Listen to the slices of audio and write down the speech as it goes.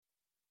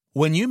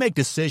When you make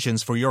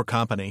decisions for your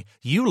company,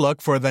 you look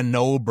for the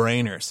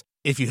no-brainers.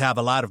 If you have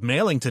a lot of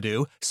mailing to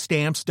do,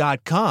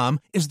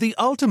 Stamps.com is the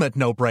ultimate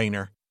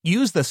no-brainer.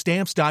 Use the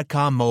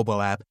Stamps.com mobile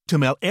app to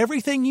mail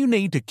everything you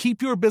need to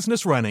keep your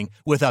business running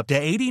with up to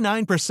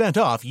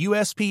 89% off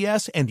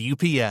USPS and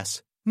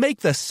UPS. Make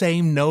the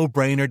same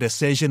no-brainer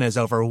decision as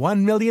over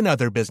 1 million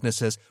other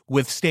businesses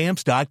with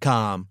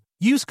Stamps.com.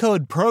 Use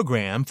code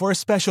PROGRAM for a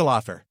special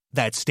offer.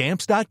 That's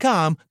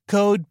Stamps.com,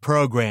 code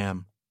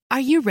PROGRAM. Are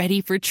you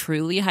ready for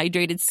truly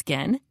hydrated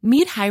skin?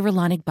 Meet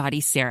Hyaluronic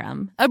Body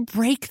Serum, a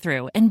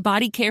breakthrough in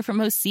body care from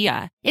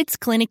Osea. It's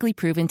clinically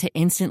proven to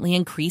instantly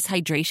increase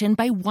hydration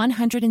by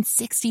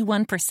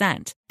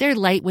 161%. Their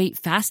lightweight,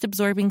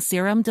 fast-absorbing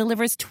serum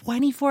delivers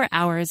 24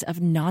 hours of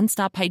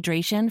nonstop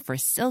hydration for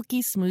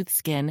silky smooth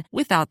skin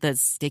without the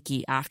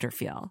sticky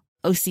afterfeel.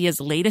 Osea's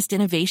latest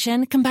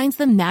innovation combines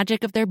the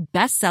magic of their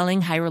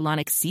best-selling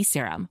Hyaluronic Sea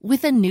Serum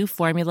with a new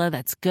formula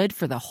that's good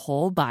for the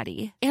whole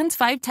body and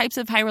 5 types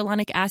of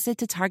hyaluronic acid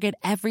to target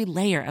every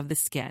layer of the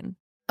skin.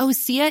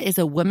 Osea is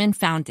a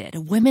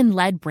women-founded,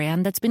 women-led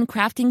brand that's been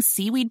crafting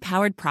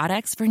seaweed-powered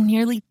products for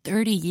nearly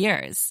 30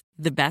 years.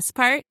 The best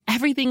part?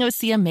 Everything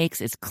Osea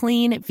makes is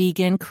clean,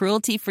 vegan,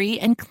 cruelty-free,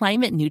 and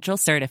climate-neutral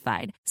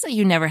certified, so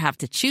you never have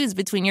to choose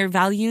between your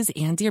values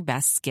and your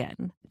best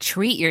skin.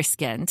 Treat your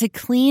skin to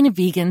clean,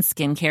 vegan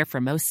skincare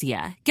from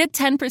Osea. Get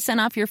 10%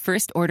 off your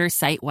first order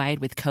site-wide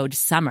with code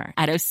SUMMER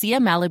at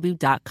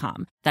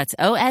OseaMalibu.com. That's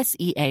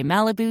OSEA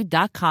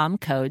Malibu.com,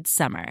 code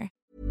SUMMER.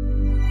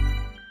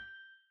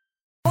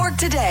 Or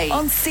today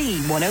on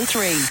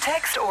C103.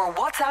 Text or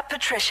WhatsApp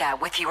Patricia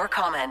with your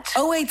comment.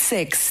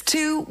 086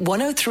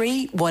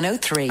 103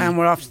 103. And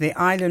we're off to the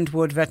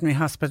Islandwood Veterinary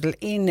Hospital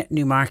in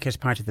Newmarket,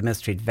 part of the Mill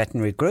Street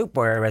Veterinary Group,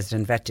 where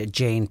resident vet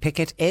Jane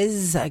Pickett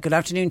is. Good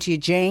afternoon to you,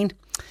 Jane.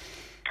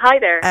 Hi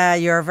there.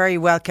 You're very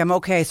welcome.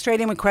 OK,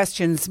 straight in with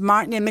questions.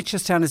 Martin in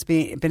Mitchelstown has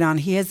been on.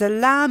 He has a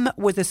lamb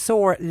with a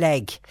sore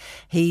leg.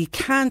 He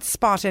can't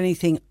spot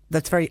anything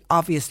that's very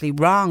obviously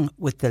wrong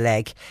with the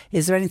leg.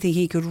 Is there anything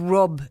he could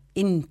rub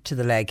into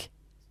the leg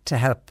to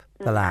help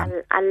the lamb?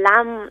 A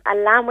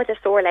lamb with a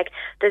sore leg.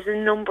 There's a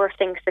number of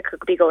things that could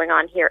be going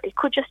on here. It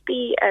could just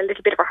be a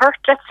little bit of a hurt.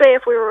 Let's say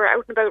if we were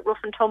out and about rough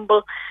and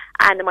tumble,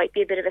 and there might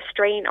be a bit of a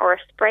strain or a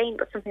sprain,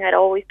 but something I'd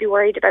always be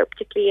worried about,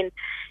 particularly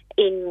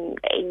in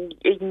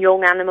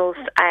young animals,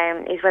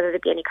 is whether there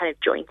be any kind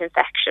of joint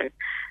infection.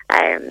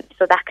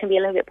 So that can be a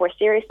little bit more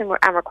serious and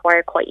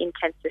require quite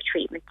intensive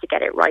treatment to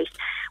get it right.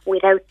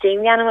 Without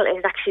seeing the animal, it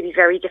is actually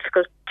very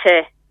difficult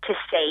to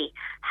say.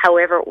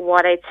 However,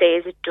 what I'd say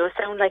is it does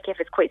sound like if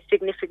it's quite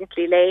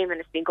significantly lame and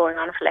it's been going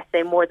on for, let's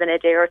say, more than a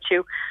day or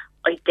two,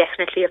 I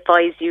definitely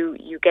advise you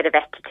get a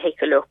vet to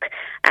take a look.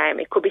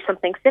 It could be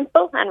something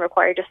simple and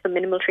require just some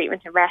minimal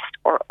treatment and rest,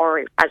 or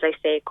as I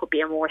say, it could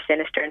be a more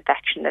sinister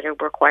infection that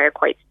would require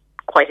quite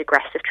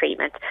aggressive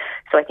treatment.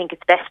 So I think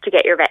it's best to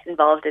get your vet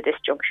involved at this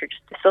juncture,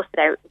 just to suss it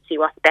out and see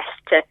what's best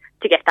to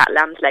get that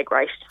lamb's leg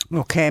right.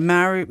 Okay,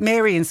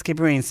 Mary in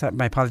Skibbereen,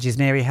 my apologies,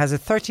 Mary, has a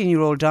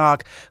 13-year-old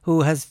dog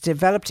who has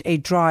developed a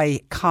dry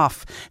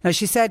cough. Now,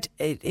 she said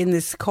in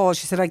this call,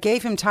 she said, I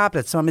gave him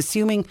tablets, so I'm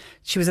assuming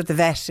she was at the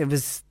vet. It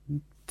was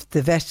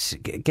the vet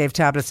gave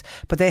tablets,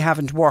 but they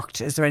haven't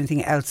worked. Is there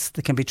anything else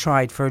that can be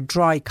tried for a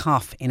dry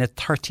cough in a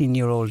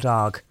 13-year-old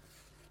dog?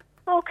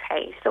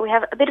 Okay, so we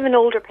have a bit of an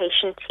older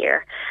patient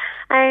here.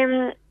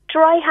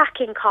 Dry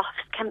hacking coughs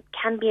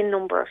can be a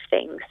number of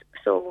things.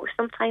 So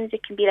sometimes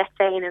it can be, let's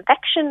say, an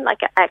infection, like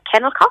a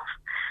kennel cough.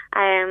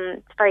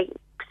 It's very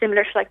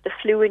similar to like the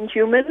flu in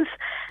humans.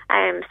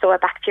 So a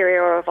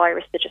bacteria or a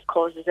virus that just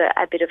causes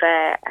a bit of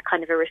a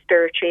kind of a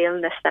respiratory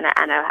illness and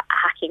a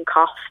hacking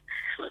cough.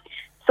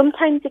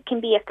 Sometimes it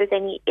can be if there's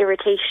any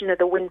irritation of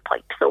the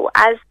windpipe. So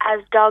as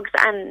dogs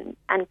and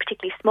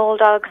particularly small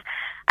dogs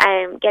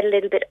get a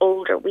little bit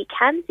older, we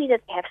can see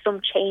that they have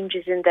some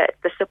changes in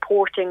the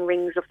supporting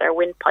rings of their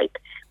windpipe,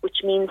 which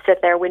means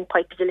that their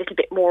windpipe is a little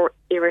bit more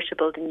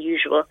irritable than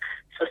usual.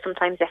 So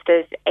sometimes if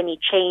there's any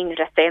change,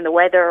 let's say in the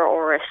weather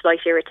or a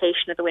slight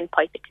irritation of the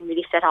windpipe, it can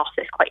really set off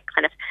this quite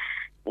kind of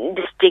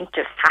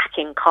distinctive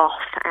hacking cough,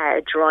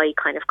 dry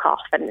kind of cough.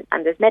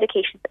 And there's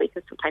medications that we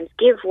can sometimes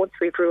give once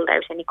we've ruled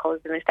out any cause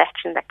of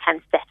infection that can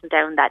settle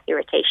down that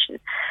irritation.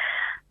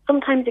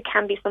 Sometimes it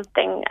can be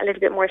something a little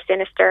bit more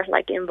sinister,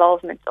 like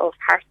involvement of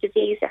heart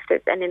disease. If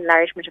there's an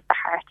enlargement of the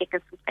heart, it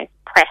can sometimes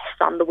press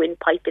on the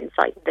windpipe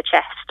inside the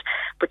chest,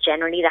 but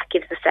generally that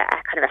gives us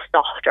a kind of a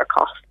softer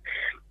cough.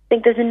 I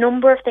think there's a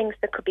number of things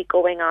that could be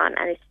going on,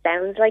 and it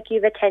sounds like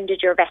you've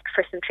attended your vet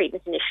for some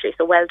treatment initially,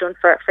 so well done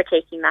for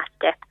taking that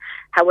step.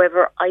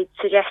 However, I'd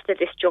suggest at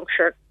this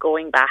juncture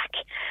going back.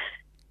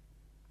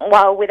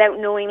 Well, without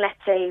knowing, let's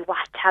say, what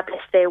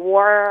tablets they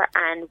were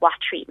and what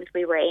treatment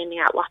we were aiming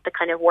at, what the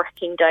kind of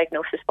working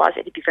diagnosis was,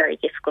 it'd be very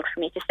difficult for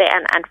me to say.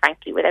 And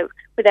frankly,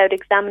 without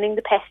examining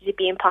the pet, it'd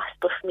be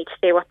impossible for me to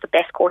say what the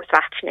best course of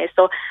action is.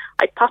 So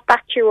I'd pop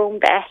back to your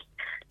own vet,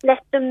 let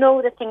them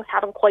know that things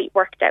haven't quite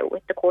worked out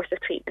with the course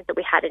of treatment that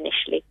we had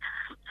initially.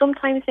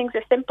 Sometimes things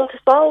are simple to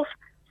solve.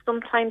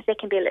 Sometimes they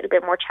can be a little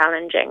bit more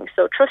challenging.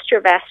 So trust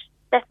your vet.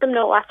 let them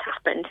know what's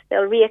happened.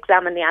 They'll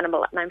re-examine the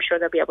animal, and I'm sure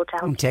they'll be able to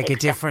help. And take a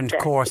different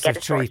course of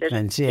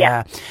treatment. Sorted.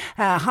 Yeah.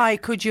 Hi,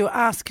 could you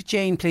ask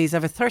Jane, please? I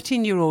have a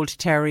 13-year-old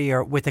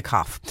terrier with a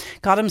cough.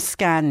 Got him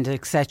scanned,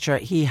 etc.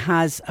 He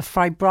has a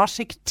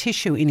fibrotic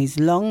tissue in his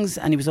lungs,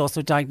 and he was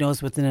also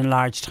diagnosed with an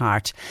enlarged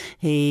heart.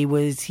 He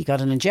got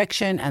an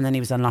injection, and then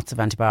he was on lots of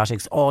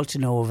antibiotics, all to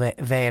no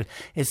avail.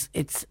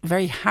 It's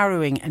very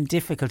harrowing and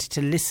difficult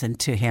to listen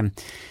to him.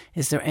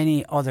 Is there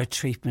any other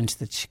treatment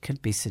that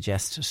could be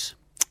suggested?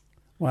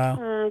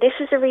 Wow. This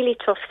is a really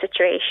tough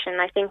situation.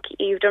 I think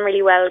you've done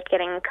really well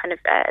getting kind of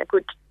a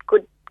good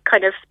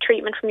kind of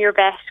treatment from your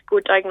vet,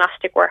 good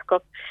diagnostic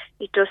workup.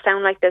 It does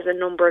sound like there's a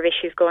number of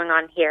issues going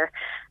on here.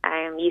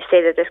 You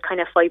say that there's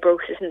kind of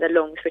fibrosis in the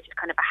lungs, which is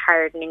kind of a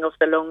hardening of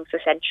the lungs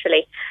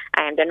essentially.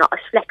 They're not as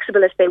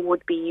flexible as they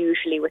would be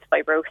usually with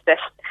fibrosis.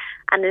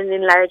 And an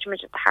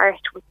enlargement of the heart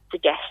would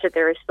suggest that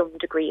there is some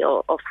degree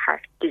of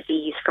heart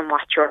disease from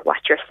what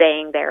you're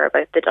saying there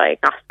about the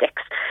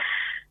diagnostics.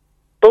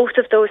 Both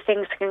of those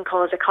things can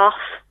cause a cough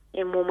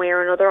in one way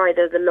or another,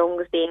 either the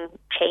lungs being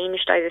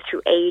changed either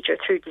through age or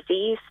through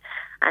disease.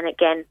 And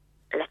again,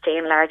 let's say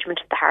enlargement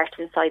of the heart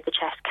inside the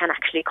chest can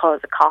actually cause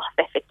a cough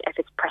if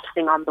it's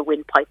pressing on the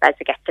windpipe as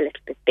it gets a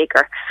little bit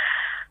bigger.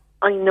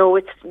 I know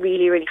it's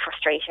really, really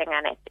frustrating,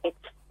 and it's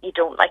you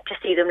don't like to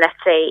see them, let's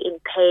say, in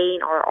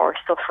pain or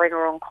suffering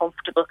or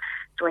uncomfortable.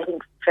 So I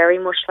think very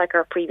much like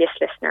our previous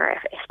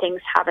listener, if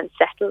things haven't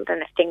settled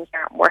and if things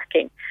aren't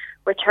working,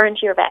 return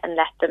to your vet and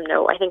let them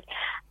know. I think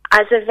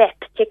as a vet,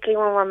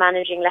 particularly when we're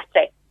managing, let's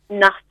say,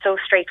 not so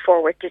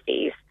straightforward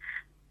disease,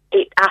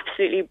 it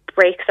absolutely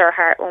breaks our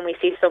heart when we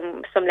see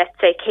some let's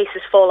say,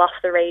 cases fall off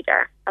the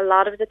radar. A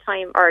lot of the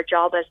time, our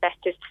job as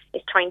vets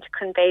is trying to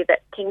convey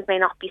that things may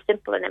not be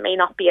simple, and it may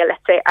not be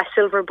let's say, a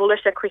silver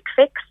bullet, a quick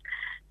fix.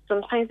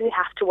 Sometimes we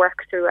have to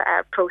work through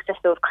a process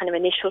of kind of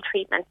initial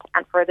treatment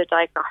and further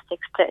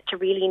diagnostics to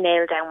really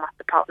nail down what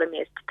the problem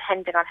is,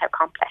 depending on how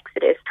complex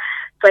it is.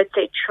 So I'd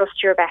say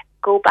trust your vet,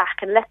 go back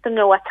and let them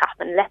know what's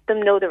happened, let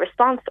them know the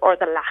response or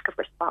the lack of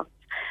response,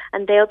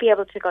 and they'll be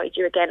able to guide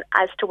you again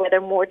as to whether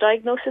more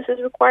diagnosis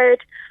is required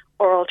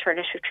or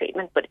alternative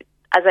treatment. But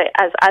as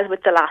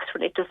with the last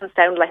one, it doesn't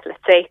sound like, let's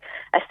say,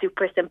 a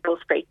super simple,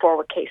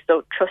 straightforward case.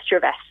 So trust your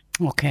vet.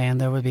 Okay, and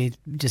there will be,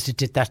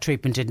 that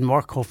treatment didn't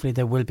work, hopefully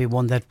there will be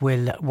one that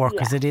will work,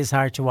 because it is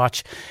hard to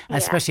watch,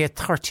 especially a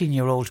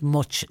 13-year-old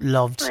much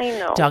loved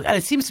dog. And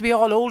it seems to be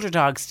all older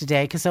dogs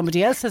today, because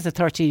somebody else has a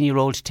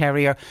 13-year-old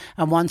terrier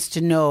and wants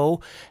to know,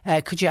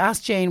 could you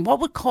ask Jane,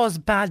 what would cause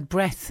bad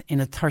breath in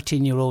a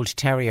 13-year-old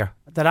terrier?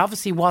 That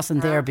obviously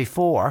wasn't there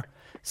before,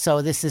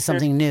 so this is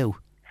something new.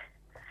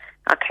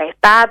 Okay,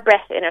 bad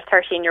breath in a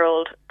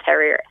 13-year-old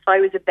terrier. If I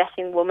was a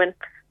betting woman,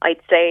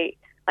 I'd say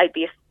I'd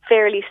be a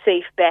fairly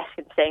safe bet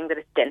in saying that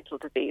it's dental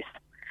disease.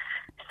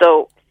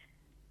 So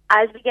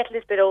as we get a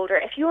little bit older,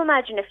 if you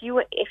imagine if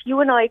you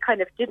and I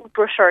kind of didn't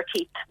brush our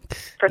teeth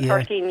for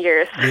 13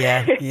 years,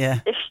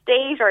 the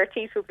state our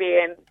teeth would be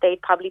in,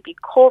 they'd probably be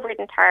covered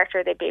in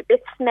tartar, they'd be a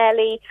bit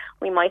smelly,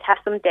 we might have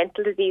some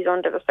dental disease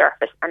under the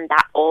surface, and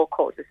that all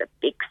causes a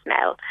big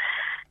smell.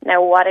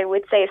 Now, what I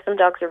would say is some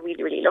dogs are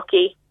really, really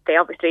lucky. They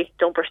obviously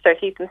don't brush their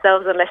teeth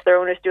themselves unless their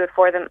owners do it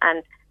for them,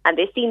 and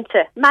they seem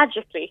to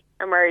magically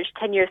emerge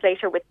 10 years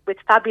later with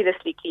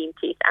fabulously clean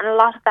teeth. And a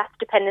lot of that's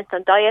dependent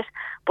on diet,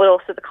 but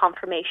also the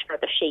conformation or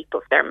the shape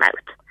of their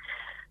mouth.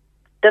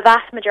 The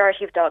vast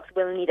majority of dogs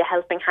will need a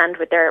helping hand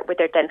with their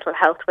dental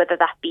health, whether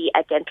that be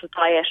a dental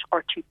diet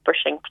or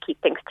toothbrushing to keep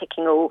things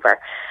ticking over.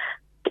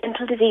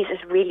 Dental disease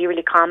is really,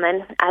 really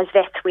common. As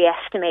vets, we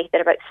estimate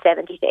that about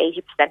 70 to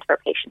 80% of our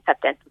patients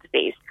have dental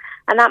disease.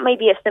 And that may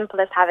be as simple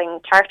as having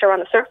tartar on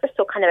the surface,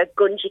 so kind of a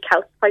gungy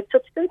calcified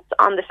substance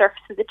on the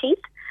surface of the teeth.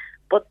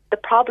 But the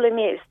problem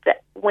is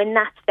that when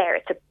that's there,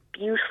 it's a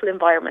beautiful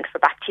environment for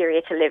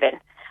bacteria to live in.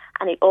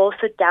 And it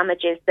also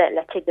damages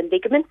let's say, the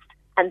ligaments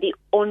and the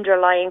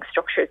underlying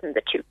structures in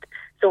the tooth.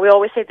 So we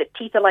always say that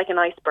teeth are like an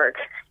iceberg.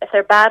 If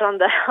they're bad on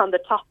the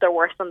top, they're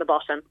worse on the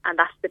bottom. And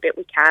that's the bit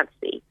we can't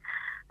see.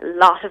 A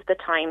lot of the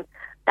time,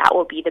 that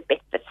will be the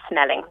bit that's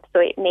smelling. So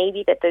it may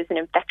be that there's an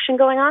infection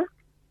going on.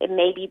 It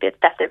may be that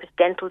there's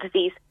dental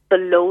disease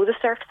below the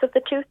surface of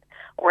the tooth,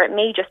 or it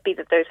may just be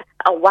that there's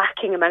a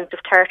whacking amount of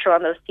tartar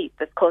on those teeth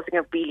that's causing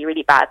a really,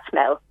 really bad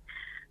smell.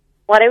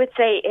 What I would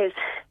say is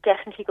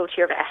definitely go to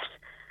your vet.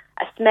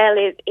 A smell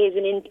is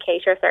an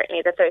indicator,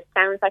 certainly, that there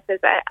sounds like there's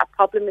a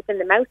problem within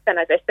the mouth, and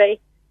as I say,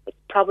 it's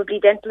probably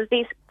dental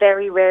disease.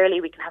 Very rarely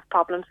we can have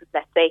problems with,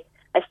 let's say,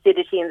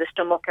 acidity in the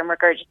stomach and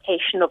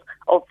regurgitation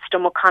of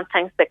stomach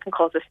contents that can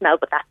cause a smell,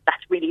 but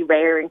that's really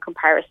rare in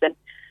comparison.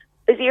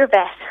 Visit your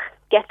vet,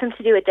 get them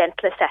to do a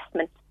dental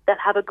assessment. They'll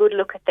have a good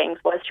look at things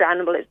whilst your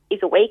animal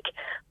is awake,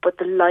 but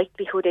the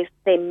likelihood is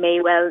they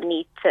may well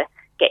need to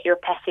get your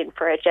pet in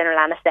for a general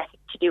anaesthetic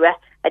to do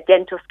a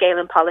dental scale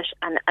and polish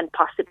and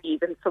possibly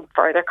even some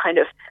further kind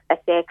of,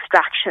 let's say,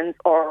 extractions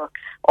or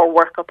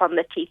workup on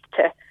the teeth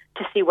to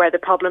see where the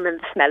problem and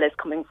the smell is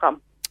coming from.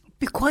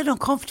 Be quite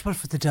uncomfortable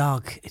for the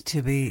dog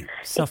to be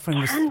suffering.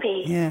 It can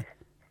be. Yeah.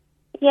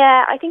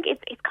 Yeah, I think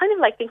it's kind of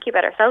like thinking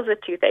about ourselves with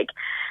toothache.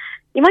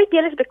 you might be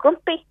a little bit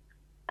grumpy,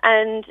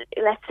 and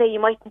let's say you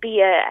mightn't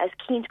be as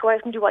keen to go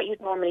out and do what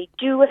you'd normally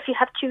do if you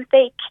have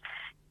toothache.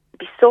 You'd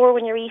be sore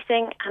when you're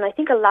eating, and I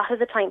think a lot of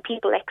the time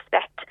people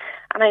expect,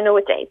 and I know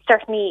it's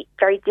certainly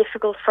very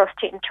difficult for us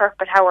to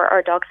interpret how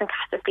our dogs and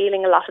cats are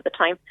feeling a lot of the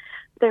time.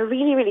 They're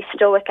really, really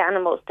stoic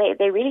animals.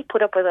 They really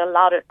put up with a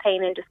lot of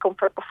pain and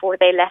discomfort before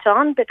they let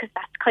on, because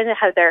that's kind of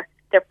how they're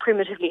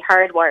primitively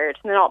hardwired.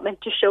 They're not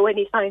meant to show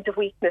any signs of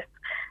weakness.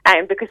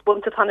 Because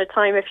once upon a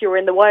time, if you were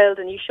in the wild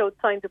and you showed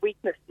signs of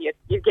weakness,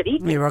 you'd get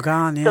eaten. You were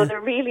gone, yeah. So they're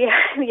really,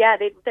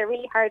 they're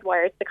really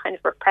hardwired to kind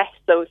of repress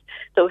those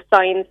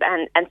signs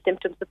and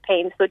symptoms of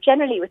pain. So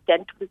generally with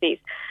dental disease,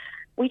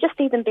 we just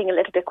see them being a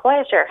little bit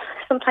quieter,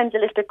 sometimes a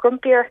little bit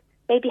grumpier,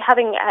 maybe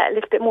having a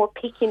little bit more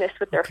pickiness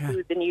with their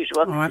food than usual.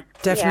 All right.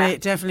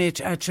 Definitely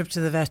a trip to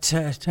the vet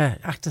to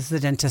act as the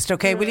dentist.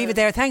 Okay, we'll leave it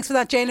there. Thanks for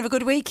that, Jane. Have a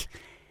good week.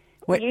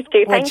 You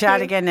too. We'll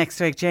chat again next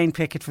week. Jane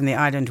Pickett from the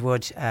Island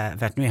Wood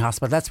Veterinary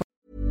Hospital. That's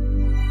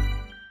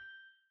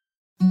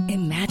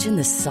Imagine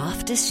the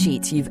softest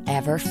sheets you've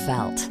ever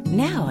felt.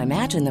 Now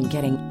imagine them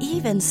getting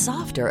even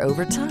softer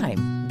over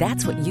time.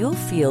 That's what you'll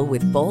feel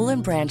with Boll &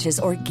 Branch's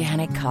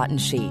organic cotton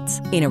sheets.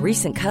 In a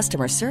recent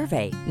customer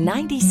survey,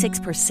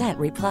 96%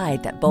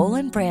 replied that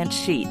Boll & Branch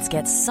sheets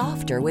get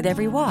softer with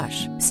every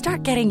wash.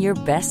 Start getting your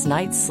best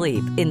night's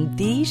sleep in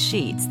these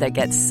sheets that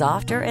get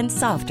softer and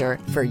softer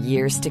for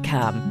years to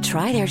come.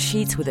 Try their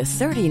sheets with a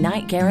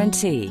 30-night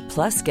guarantee.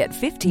 Plus, get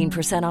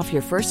 15% off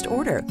your first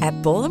order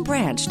at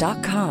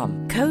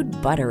bollandbranch.com. Code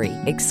BUTTERY.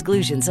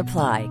 Exclusions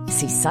apply.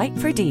 See site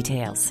for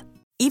details.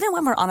 Even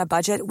when we're on a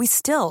budget, we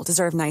still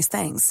deserve nice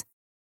things.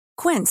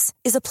 Quince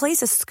is a place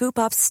to scoop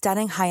up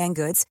stunning high-end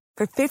goods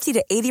for 50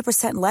 to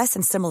 80% less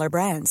than similar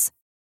brands.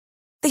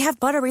 They have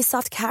buttery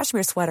soft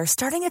cashmere sweaters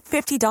starting at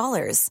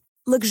 $50,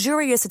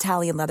 luxurious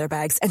Italian leather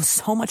bags, and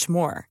so much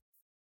more.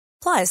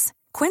 Plus,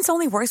 Quince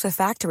only works with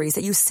factories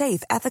that use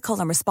safe, ethical,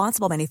 and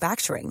responsible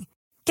manufacturing.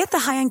 Get the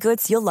high-end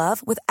goods you'll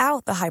love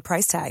without the high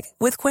price tag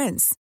with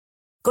Quince.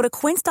 Go to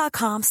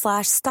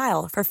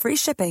quince.com/style for free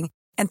shipping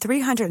and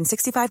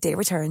 365-day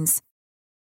returns.